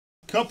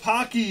Cup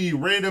Hockey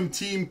Random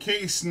Team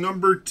Case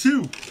number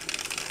 2.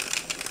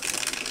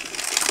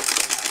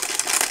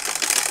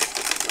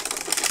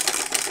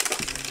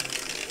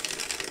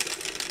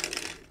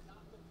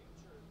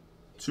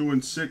 Two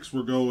and 6,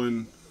 we're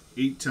going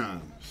 8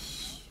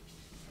 times.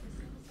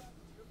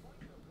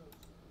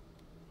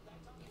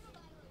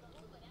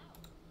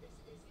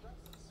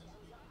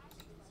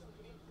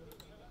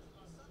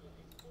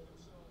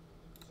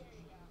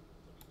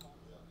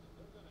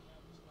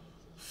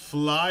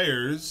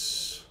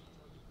 Flyers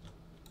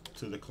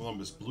to the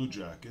Columbus Blue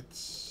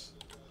Jackets.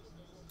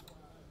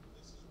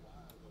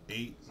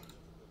 8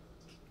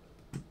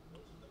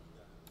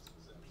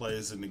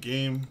 players in the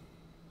game.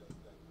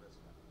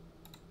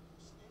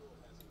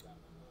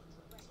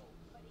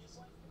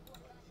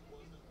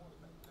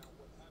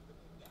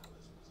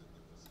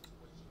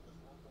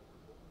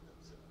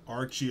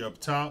 Archie up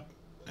top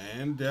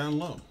and down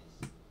low.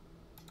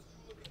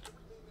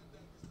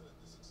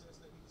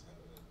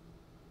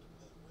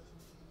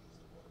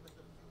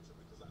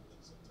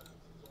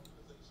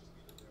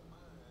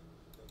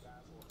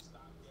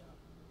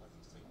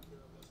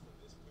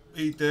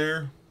 Eight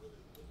there.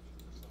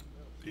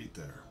 8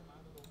 there.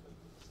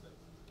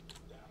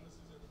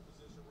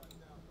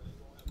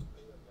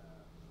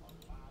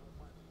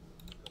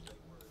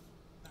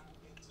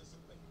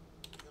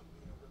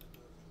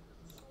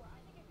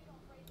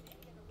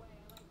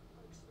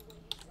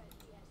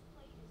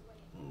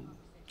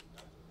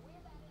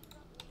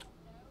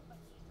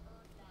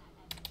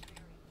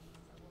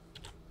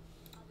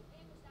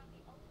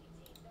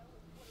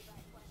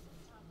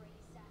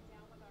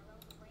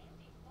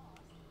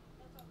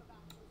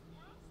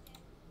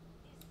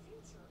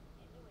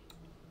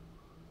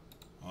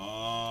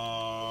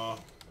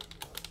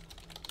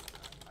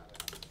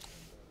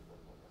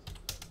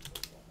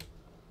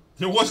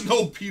 There was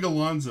no Pete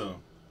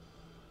Alonso.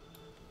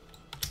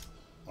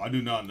 I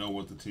do not know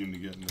what the team to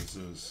get in this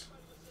is.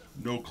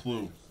 No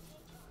clue.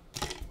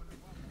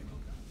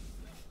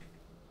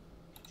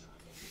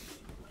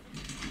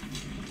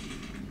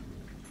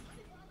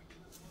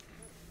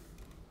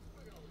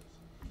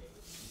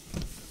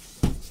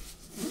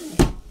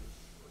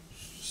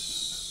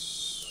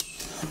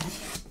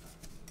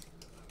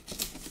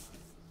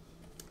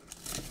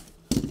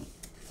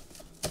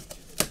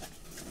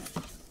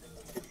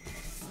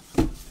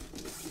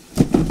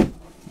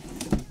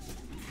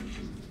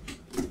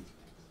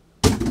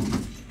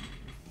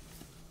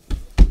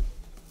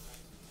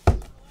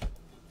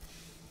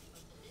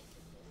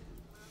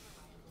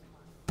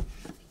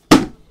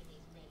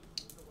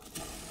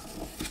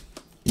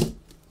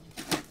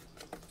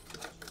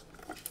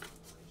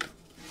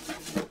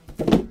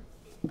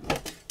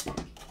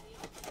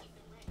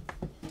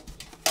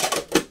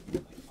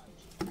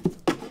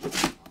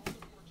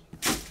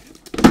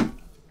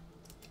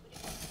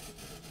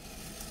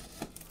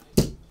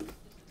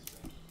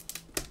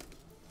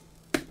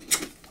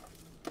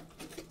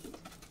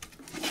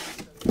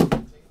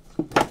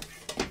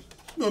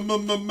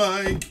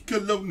 Mike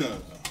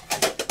Kelowna.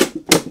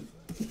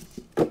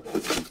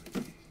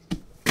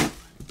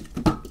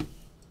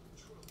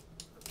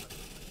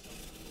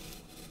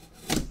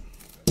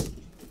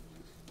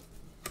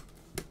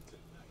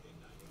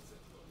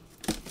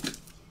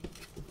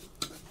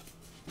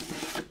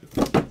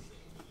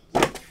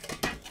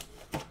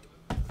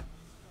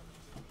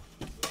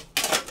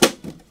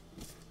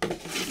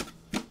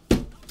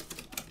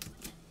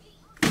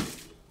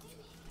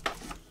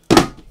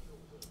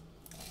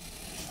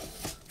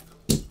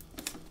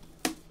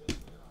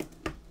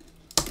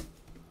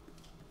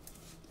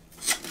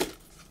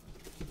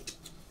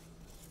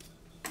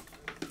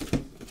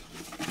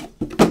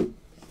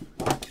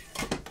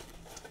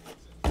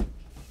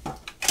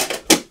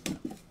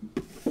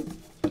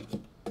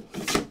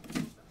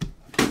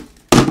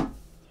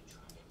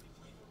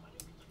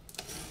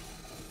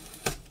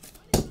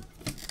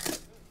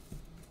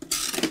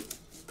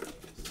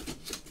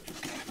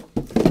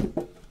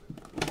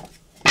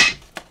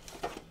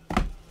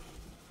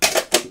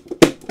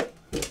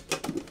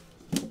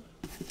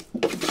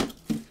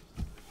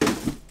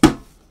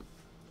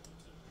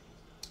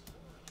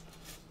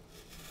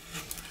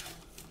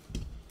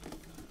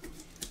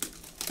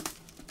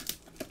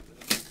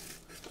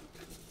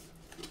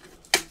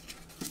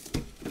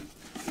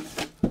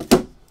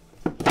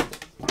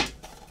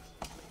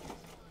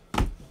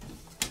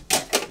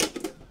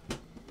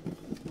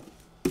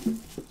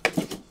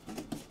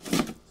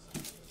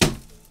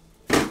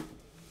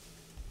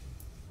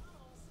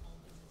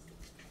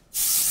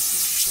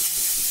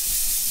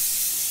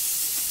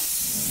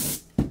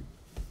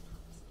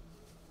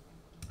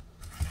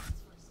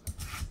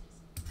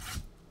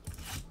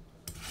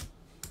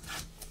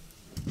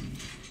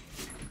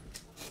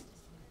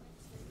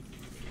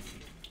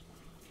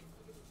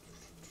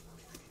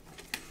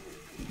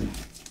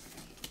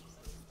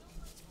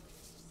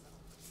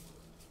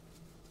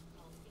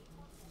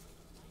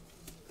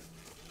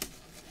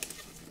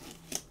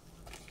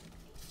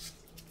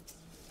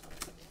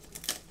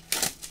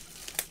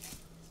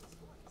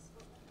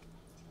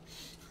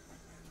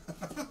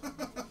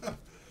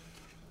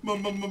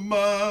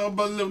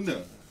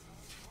 Balona.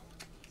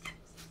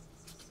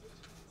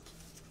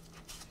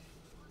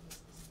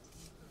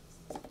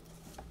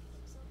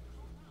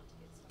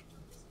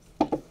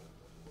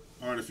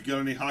 All right, if you got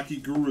any hockey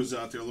gurus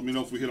out there, let me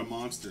know if we hit a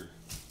monster.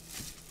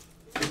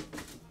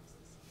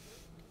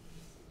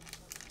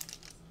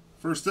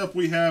 First up,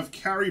 we have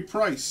Carey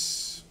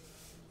Price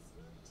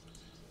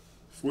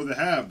for the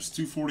Habs,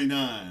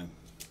 $249.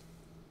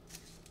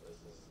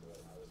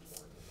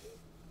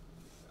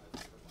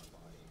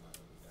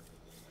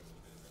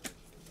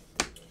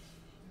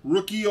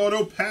 Rookie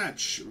auto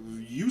patch,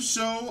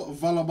 Juuso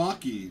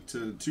Valimaki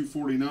to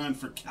 $249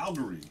 for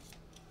Calgary.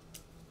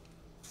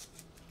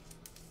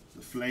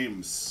 The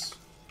Flames.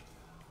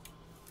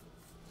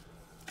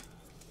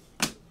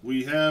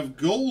 We have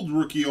gold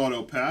rookie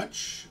auto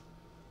patch,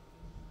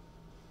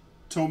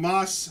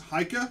 Tomas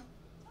Hyka,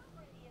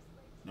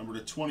 number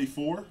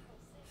 /24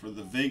 for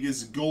the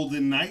Vegas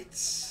Golden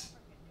Knights.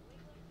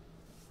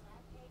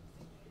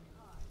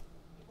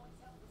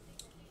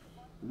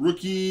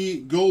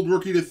 Gold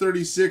rookie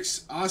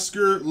 /36,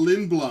 Oscar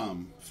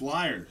Lindblom,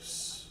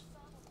 Flyers.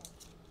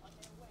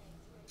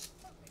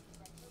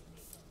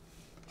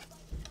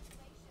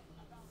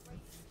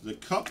 The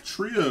Cup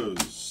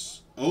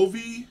Trios,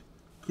 Ovi,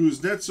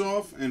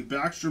 Kuznetsov, and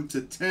Backstrom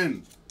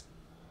 /10,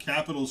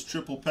 Capitals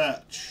triple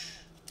patch.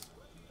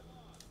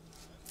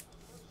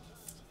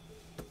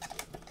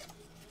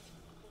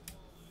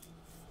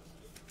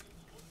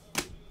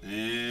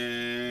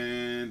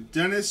 And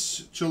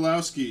Dennis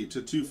Cholowski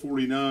to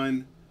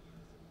 $249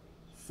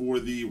 for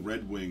the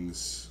Red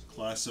Wings,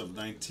 class of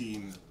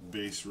 19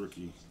 base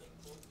rookie.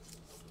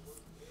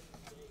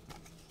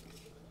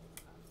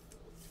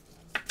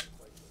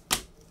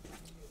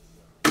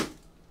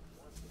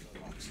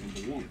 Box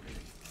number 1.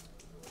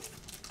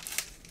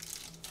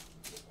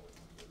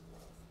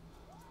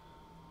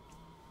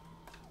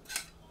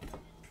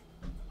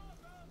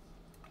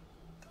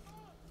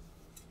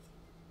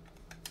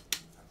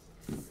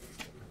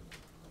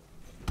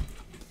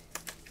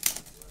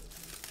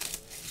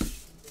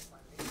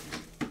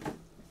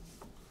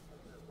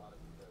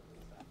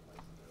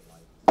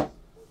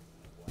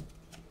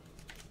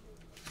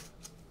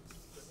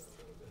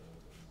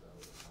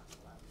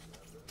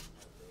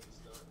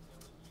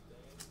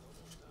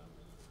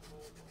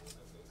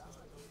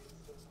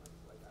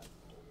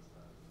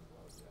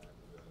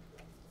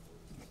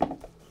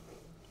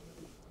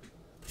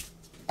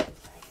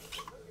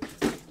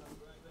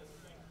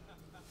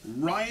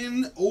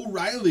 Ryan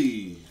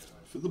O'Reilly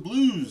for the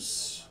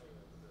Blues,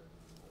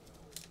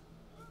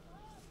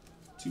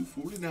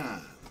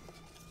 $249.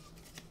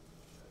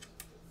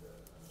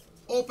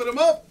 Open them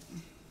up.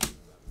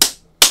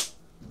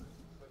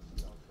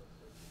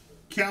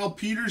 Cal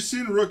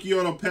Peterson, rookie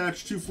auto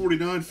patch,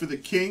 $249 for the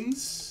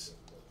Kings.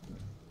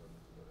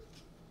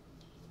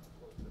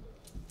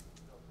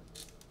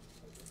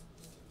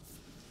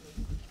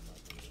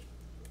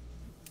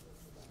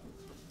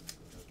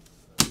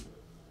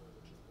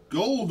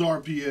 Gold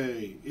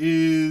RPA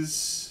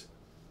is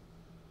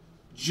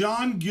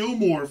John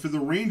Gilmore for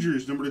the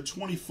Rangers, number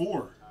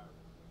 /24.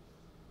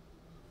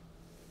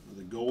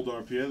 The gold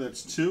RPA,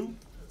 that's 2.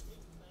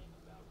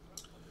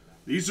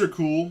 These are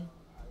cool.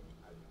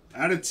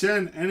 Out of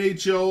 10,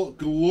 NHL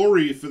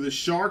Glory for the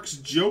Sharks,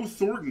 Joe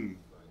Thornton.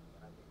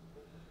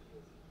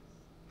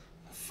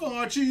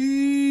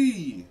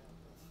 Fauci!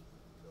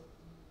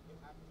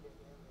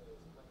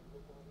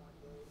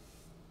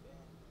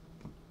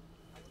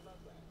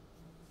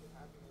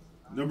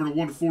 Number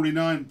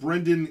 /149,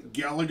 Brendan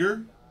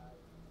Gallagher.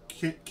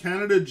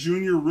 Canada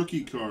Junior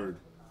rookie card.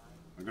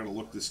 I gotta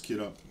look this kid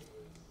up.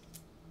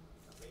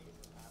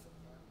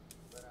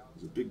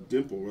 There's a big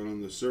dimple right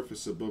on the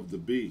surface above the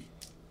B.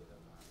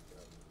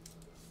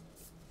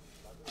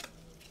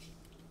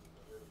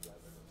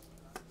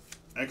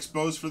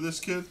 Expos for this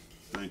kid?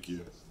 Thank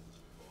you.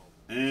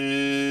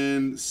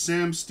 And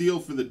Sam Steele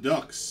for the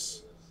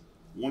Ducks.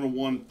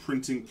 101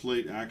 printing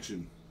plate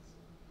action.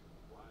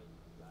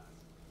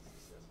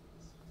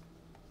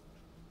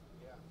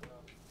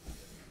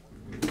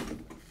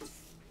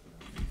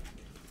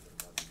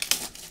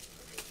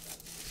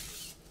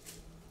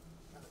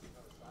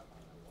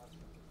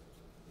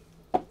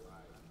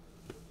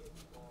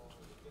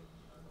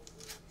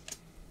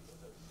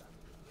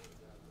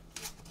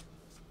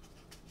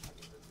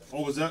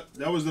 Oh, was that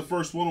was the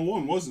first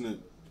 101, wasn't it?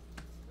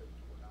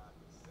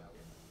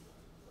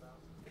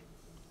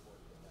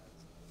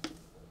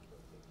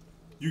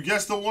 You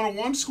guessed the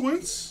 101,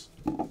 Squints?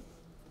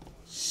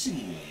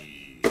 See.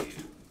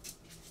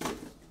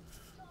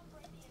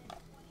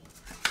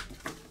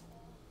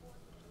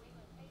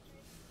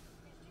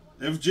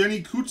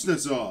 Evgeny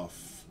Kuznetsov.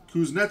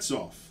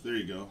 There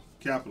you go.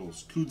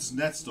 Capitals.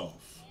 Kuznetsov.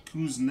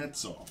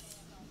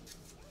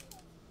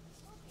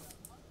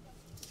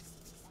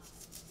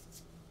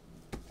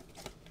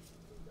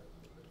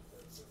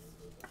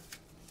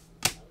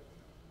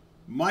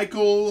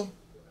 Michael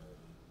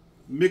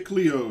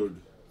McLeod,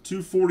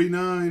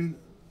 $249,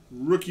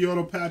 rookie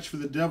auto patch for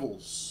the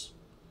Devils.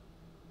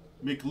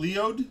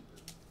 McLeod.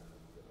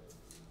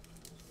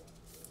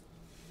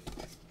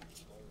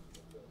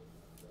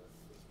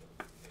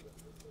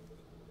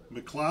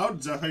 McLeod,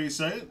 is that how you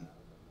say it?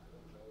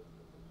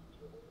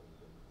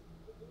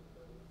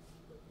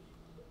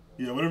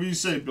 Yeah, whatever you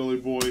say, Billy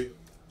Boy.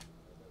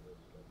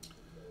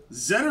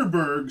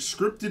 Zetterberg,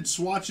 scripted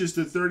swatches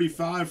to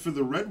 35 for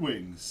the Red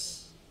Wings.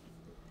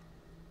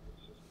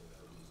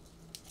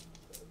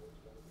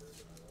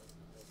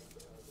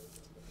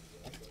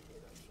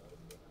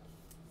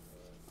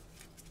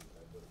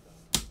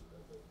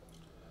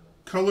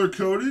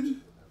 Color-coded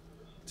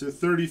to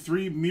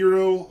 33,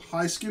 Miro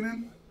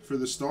Heiskanen for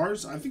the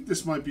Stars. I think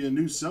this might be a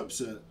new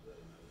subset.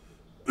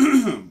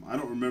 I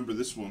don't remember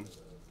this one.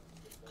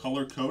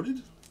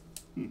 Color-coded?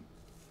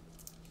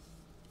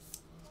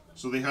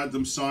 So they had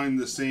them sign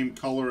the same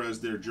color as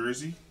their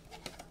jersey.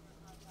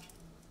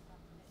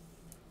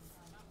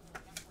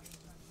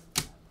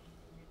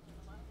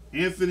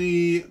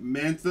 Anthony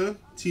Mantha,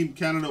 Team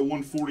Canada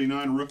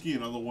 149 rookie.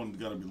 Another one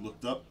got to be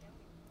looked up.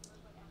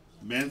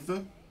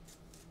 Mantha.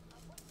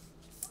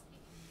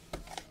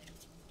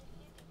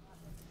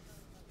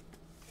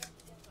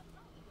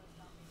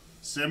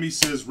 Sammy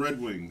says Red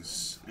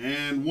Wings.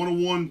 And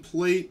 101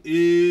 plate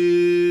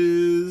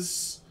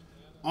is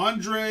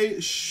Andrei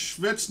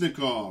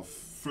Svechnikov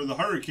for the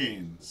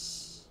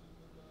Hurricanes.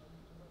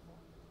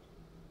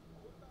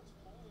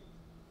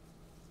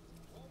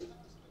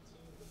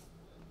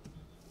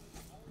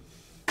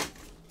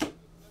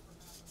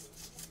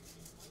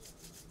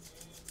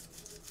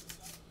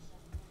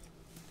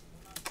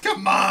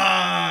 Come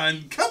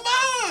on! Come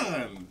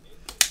on!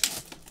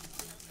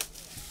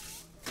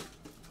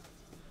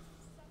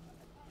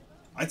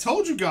 I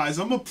told you guys,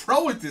 I'm a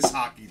pro at this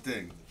hockey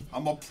thing.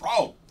 I'm a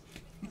pro.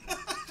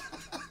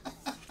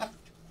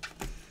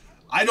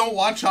 I don't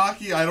watch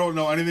hockey. I don't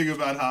know anything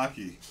about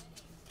hockey.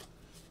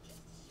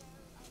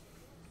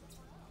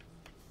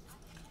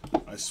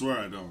 I swear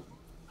I don't.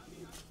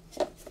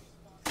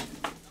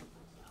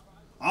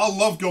 I'll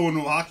love going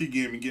to a hockey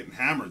game and getting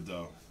hammered,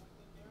 though.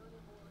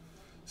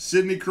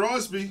 Sidney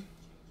Crosby,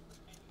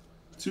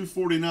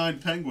 249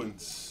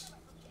 Penguins.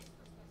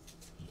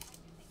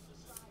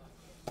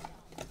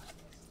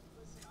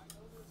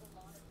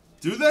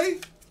 Do they?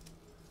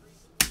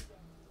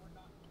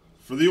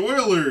 For the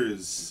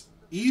Oilers,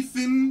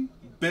 Ethan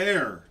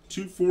Bear,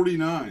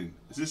 249.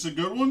 Is this a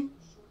good one?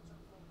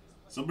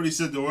 Somebody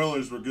said the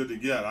Oilers were good to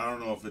get. I don't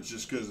know if it's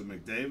just because of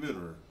McDavid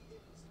or...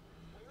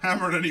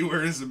 Hammered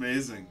anywhere is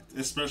amazing,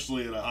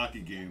 especially at a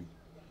hockey game.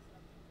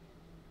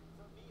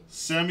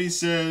 Sammy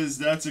says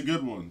that's a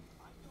good one.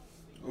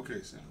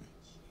 Okay, Sammy.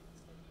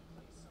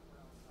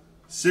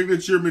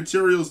 Signature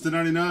materials to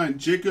 99,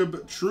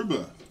 Jacob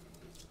Trouba.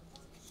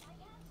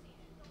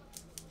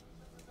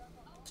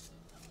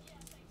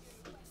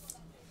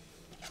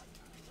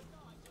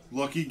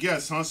 Lucky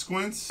guess, huh,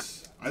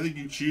 Squints? I think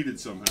you cheated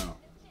somehow.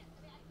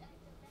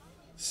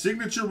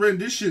 Signature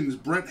renditions,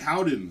 Brett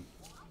Howden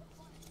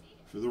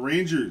for the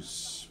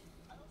Rangers.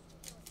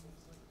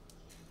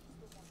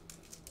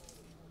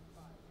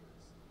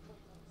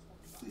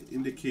 They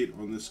indicate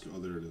on this. Oh,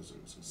 there it is. I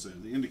was going to say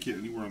they indicate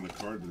anywhere on the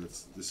card that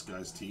it's this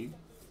guy's team.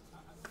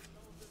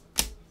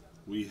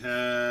 We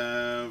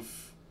have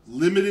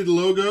limited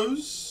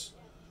logos.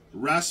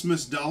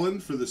 Rasmus Dahlin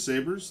for the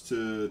Sabres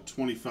to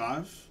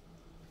 25.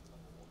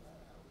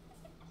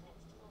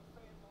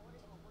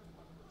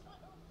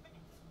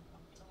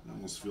 I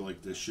almost feel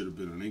like this should have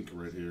been an ink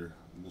right here.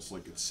 Almost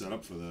like it's set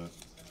up for that.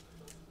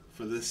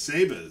 For the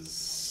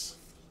Sabres.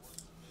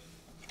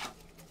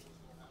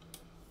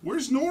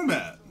 Where's Norm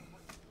at?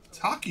 It's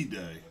hockey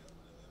day.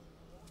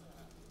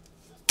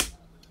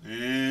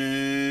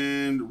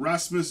 And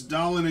Rasmus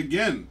Dahlin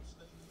again.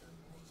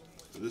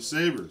 For the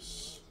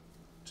Sabres.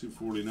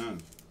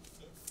 249.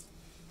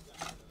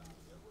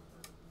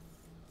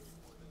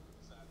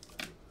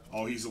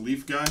 Oh, he's a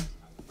Leaf guy?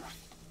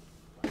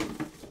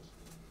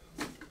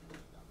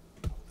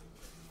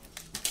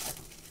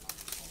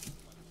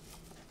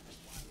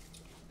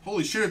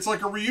 Holy shit, it's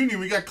like a reunion.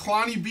 We got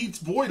Clowney beats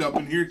Boyd up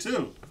in here,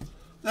 too.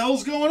 The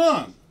hell's going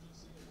on?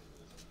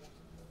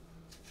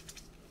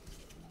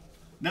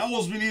 Now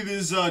all we need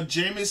is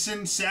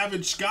Jameson,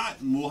 Savage, Scott,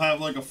 and we'll have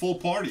like a full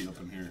party up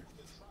in here.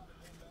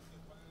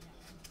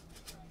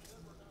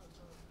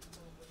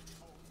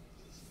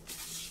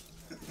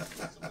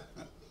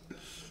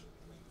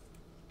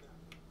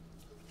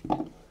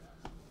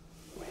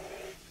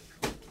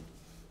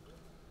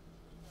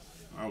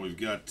 All right, we've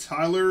got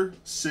Tyler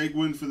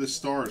Seguin for the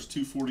Stars,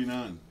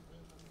 249.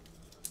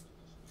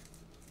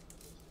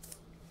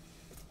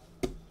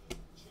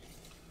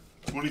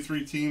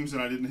 $23 teams,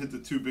 and I didn't hit the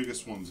two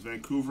biggest ones,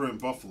 Vancouver and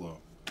Buffalo.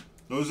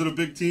 Those are the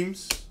big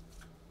teams.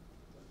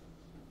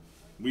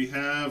 We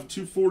have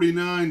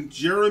 249,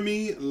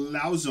 Jeremy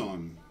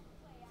Lauzon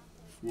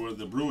for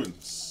the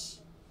Bruins.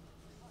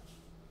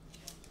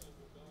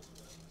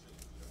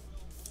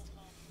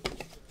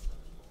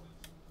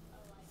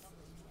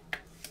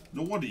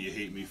 No wonder you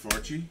hate me,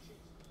 Farchi.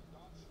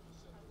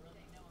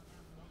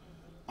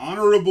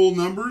 Honorable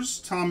numbers,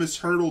 Thomas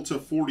Hertl to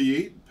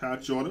 48,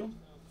 patch auto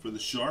for the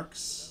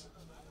Sharks.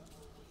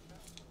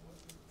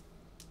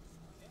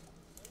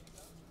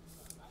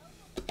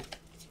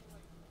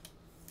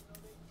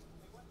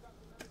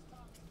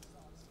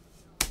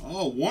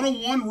 Oh,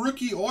 101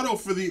 rookie auto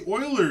for the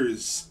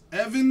Oilers,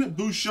 Evan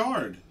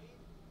Bouchard.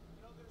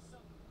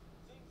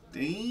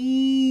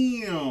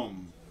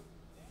 Damn.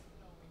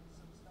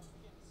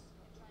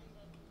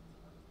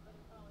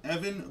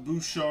 Evan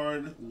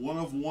Bouchard,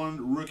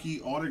 1/1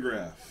 rookie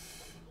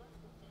autograph.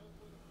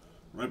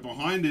 Right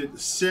behind it,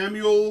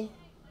 Samuel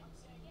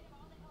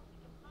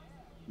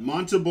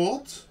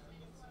Montebault,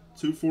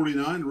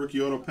 249 rookie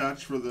auto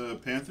patch for the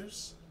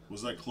Panthers.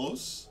 Was that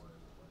close?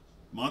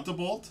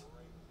 Montebault?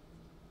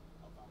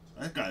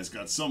 That guy's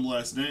got some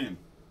last name.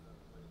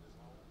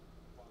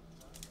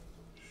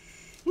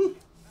 Whew.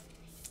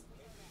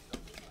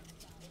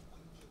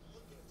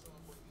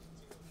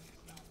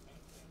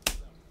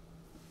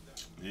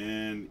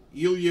 And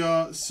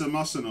Ilya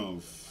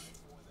Samsonov.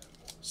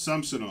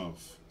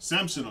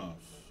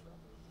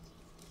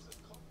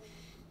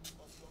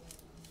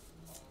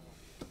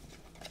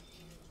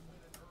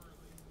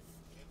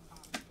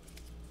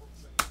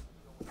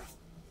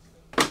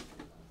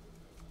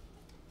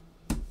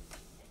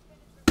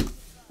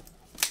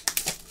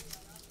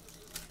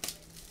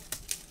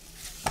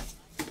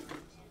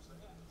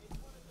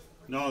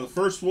 No, the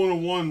first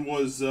 101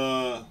 was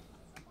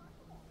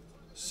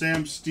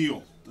Sam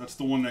Steele. That's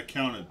the one that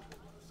counted.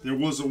 There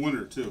was a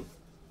winner, too.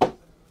 What's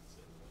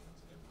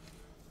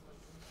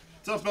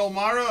up,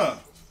 Elmira?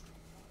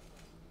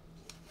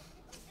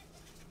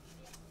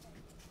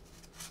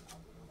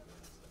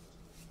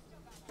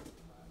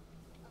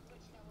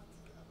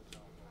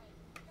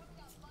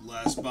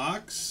 Last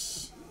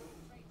box.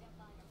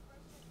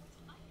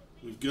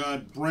 We've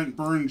got Brent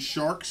Burns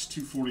Sharks,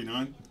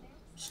 249.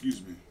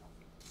 Excuse me.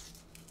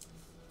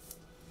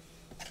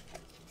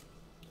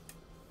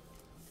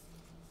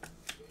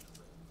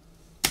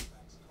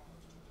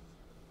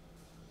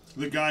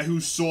 The guy who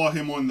saw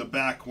him on the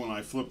back when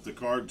I flipped the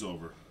cards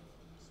over.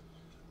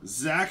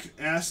 Zach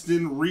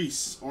Aston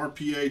Reese,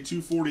 RPA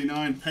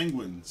 249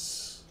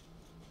 Penguins.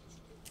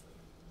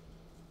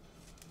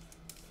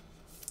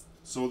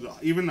 So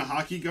even the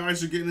hockey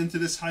guys are getting into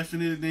this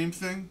hyphenated name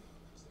thing?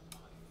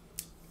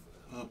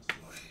 Oh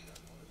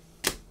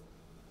boy.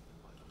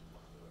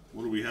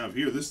 What do we have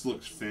here? This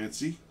looks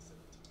fancy.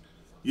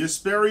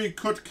 Jesperi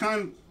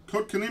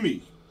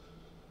Kotkaniemi.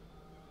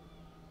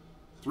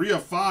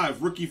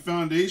 3/5 rookie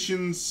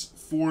foundations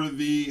for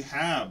the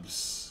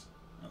Habs.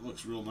 That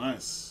looks real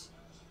nice.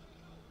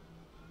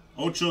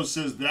 Ocho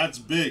says that's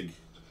big.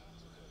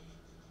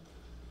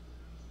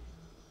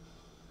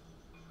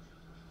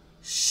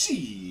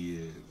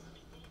 Shit.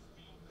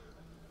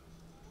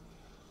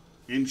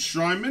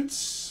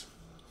 Enshrinements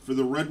for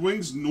the Red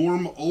Wings,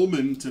 Norm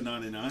Ullman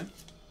 /99.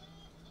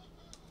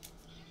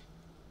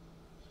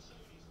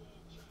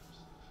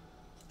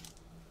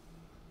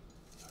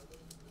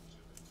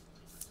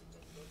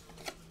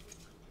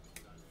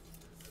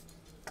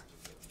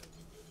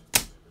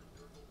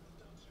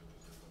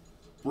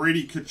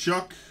 Brady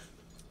Tkachuk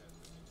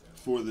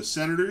for the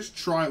Senators,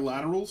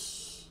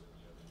 trilaterals.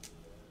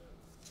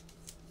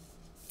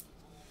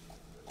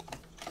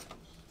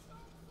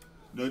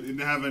 No, didn't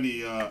have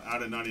any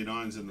out of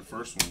 99s in the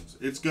first ones.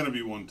 It's going to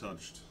be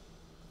one-touched.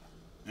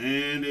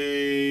 And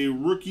a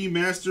rookie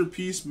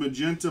masterpiece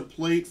magenta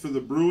plate for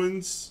the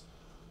Bruins.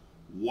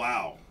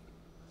 Wow.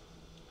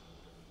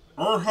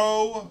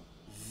 Urho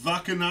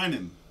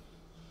Vakanainen.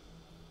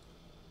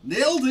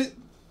 Nailed it.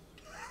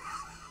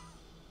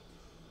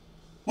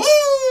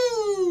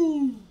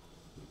 Woo!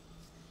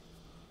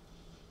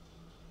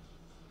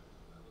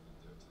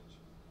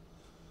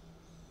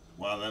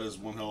 Wow, that is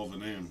one hell of a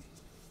name.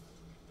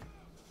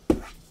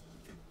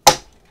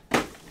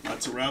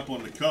 That's a wrap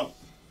on the cup.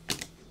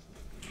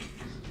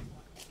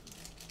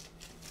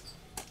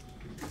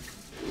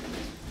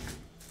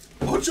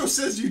 Ocho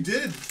says you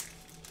did.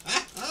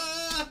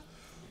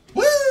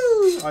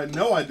 Woo! I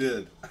know I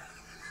did.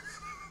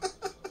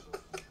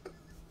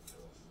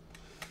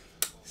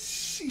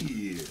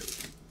 Shit.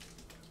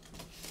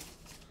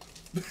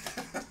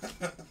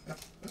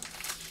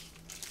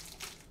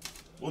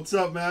 What's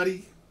up,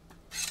 Maddie?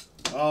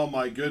 Oh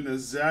my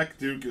goodness, Zach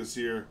Duke is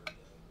here.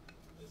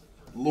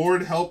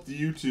 Lord help the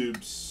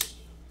YouTubes.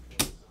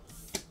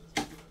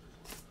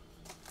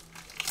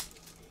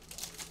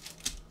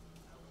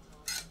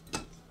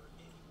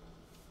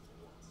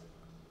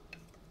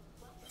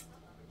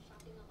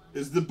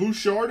 Is the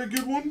Bouchard a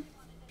good one?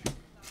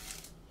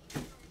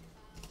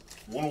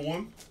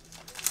 101.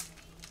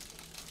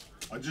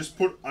 I just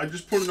put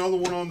another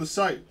one on the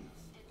site.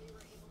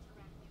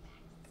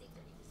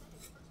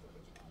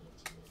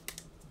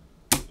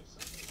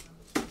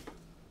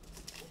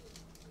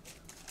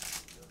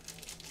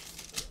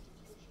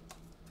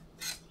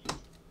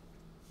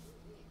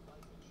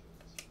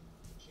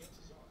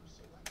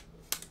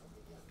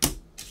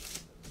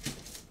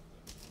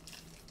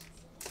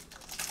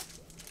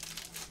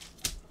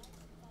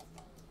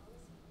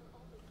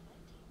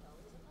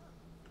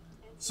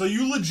 So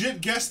you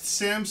legit guessed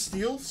Sam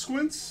Steele,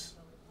 Squints?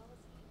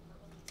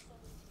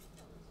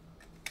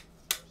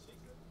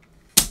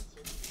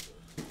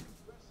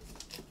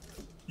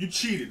 You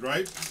cheated,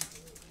 right?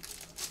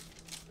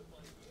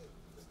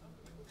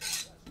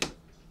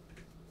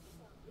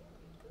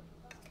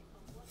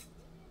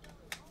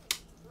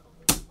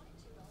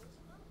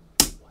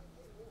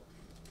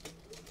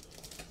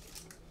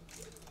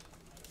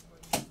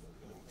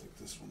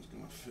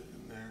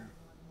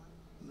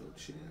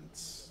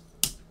 chance.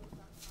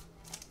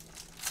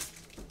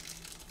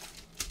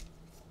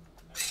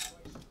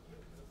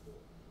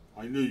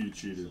 I knew you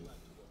cheated.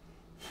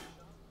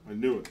 I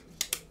knew it.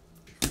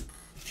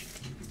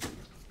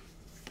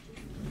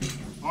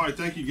 All right,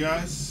 thank you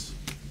guys.